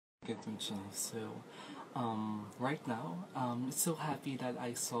So, right now, so happy that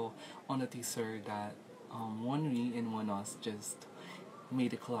I saw on the teaser that ONEWE and ONEUS just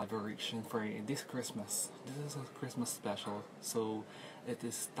made a collaboration for this Christmas. This is a Christmas special, so it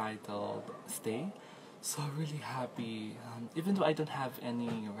is titled Stay. So really happy, even though I don't have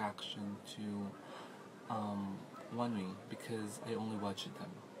any reaction to ONEWE because I only watched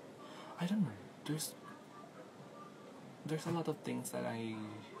them. I don't know. There's a lot of things that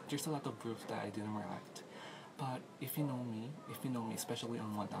there's a lot of groups that I didn't react. But if you know me, especially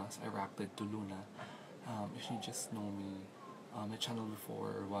on ONEUS, I reacted to Luna. If you just know me, my channel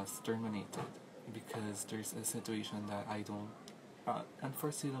before was terminated because there's a situation that I don't,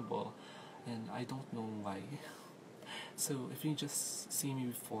 unforeseeable, and I don't know why. So if you just see me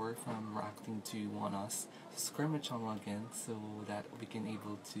before from reacting to ONEUS, subscribe my channel again so that we can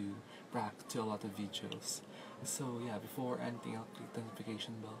able to react to a lot of videos. So yeah, before anything else, click the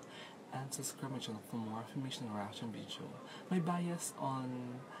notification bell and subscribe my channel for more information and reaction video. My bias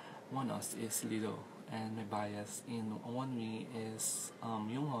on ONEUS is Lido, and my bias in ONEWE is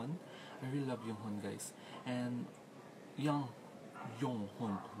Yoonghun. I really love Yoonghun, guys. And Yoonghun.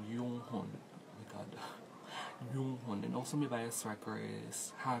 Oh my god. Yoonghun. And also my bias tracker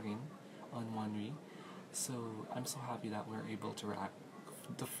is Harin on ONEWE. So I'm so happy that we're able to react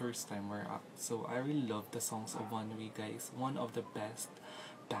the first time we're up. So I really love the songs of ONEWE, guys. One of the best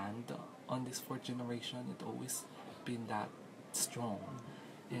band on this fourth generation. It always been that strong.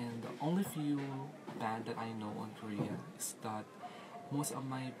 And the only few band that I know on Korea is that most of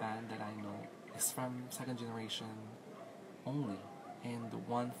my band that I know is from second generation only, and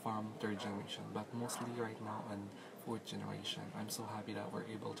one from third generation, but mostly right now on fourth generation. I'm so happy that we're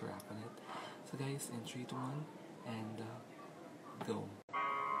able to rap on it. So guys, in 3, 2, 1, and go.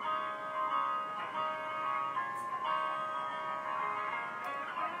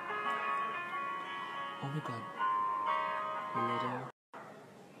 Oh my god. Little.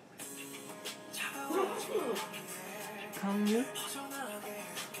 Come you?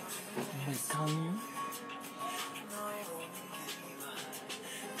 Wait, come you?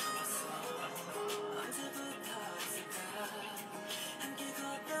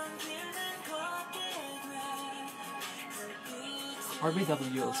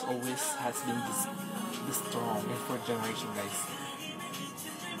 RBW always has been this strong in fourth generation, guys.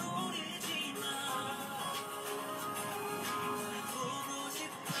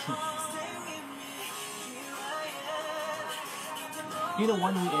 You know,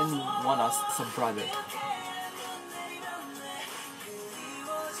 ONEWE and ONEUS is a brother.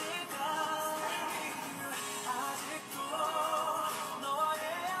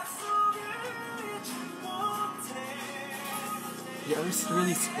 They are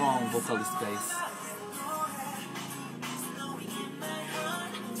really strong vocalists, guys.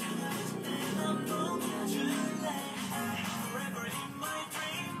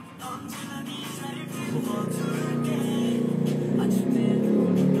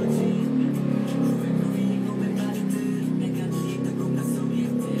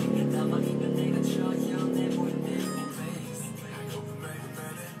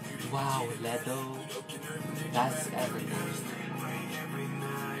 Wow, Ledo, that's everything.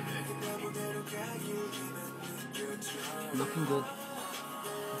 Looking good.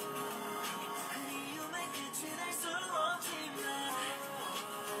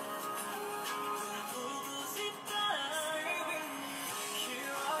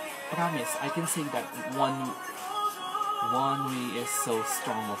 Promise, I can say that ONEWE is so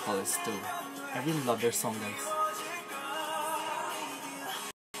strong vocalist too. I really love their song, guys.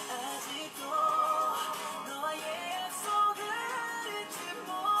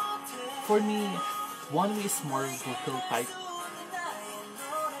 For me, ONEWE is more vocal type,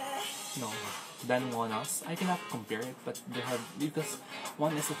 than ONEUS. I cannot compare it, but they have, because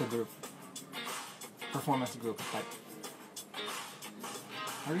ONEUS is like a group, performance group type.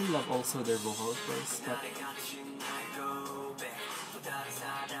 I really love also their vocals, guys, but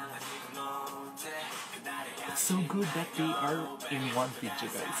it's so good that they are in one video,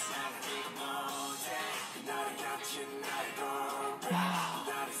 guys. Wow.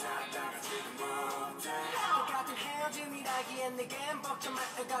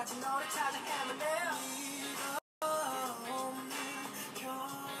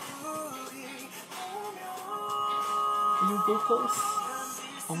 Your vocals,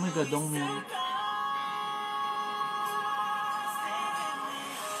 oh my god, don't mute.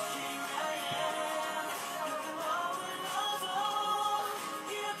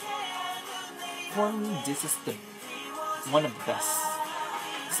 For me, this is one of the best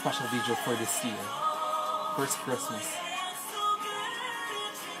special video for this year. First Christmas.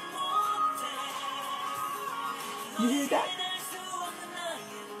 You hear that?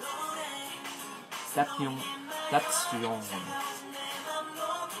 That's yung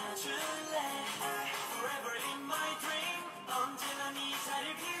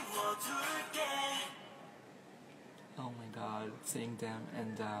oh my god, seeing them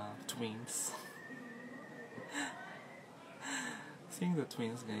and the twins. Seeing the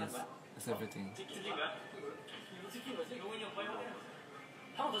twins, guys, is everything.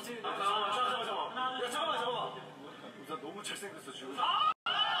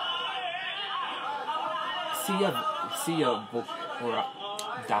 See a book or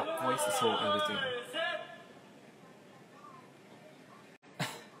that voice is so everything.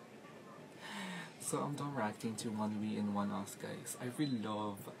 So I'm done reacting to ONEWE and ONEUS, guys. I really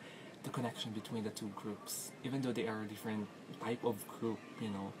love the connection between the two groups. Even though they are a different type of group, you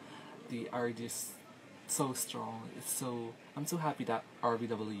know, they are just so strong. I'm so happy that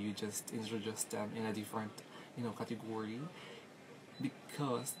RBW just introduced them in a different, you know, category,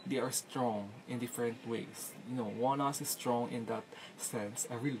 because they are strong in different ways. You know, ONEUS is strong in that sense.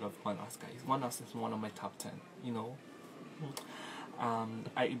 I really love ONEUS, guys. ONEUS is one of my top 10, you know.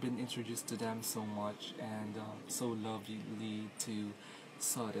 I've been introduced to them so much and so lovely to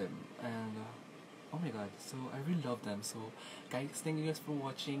saw them, and oh my god, so I really love them. So guys, thank you guys for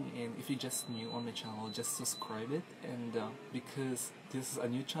watching, and if you're just new on my channel, just subscribe it. And because this is a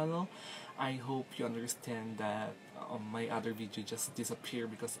new channel, I hope you understand that my other video just disappeared,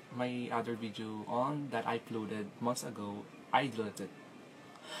 because my other video on that I uploaded months ago, I deleted.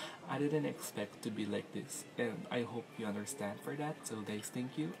 I didn't expect to be like this, and I hope you understand for that. So guys,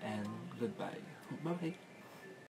 thank you and goodbye. Bye bye.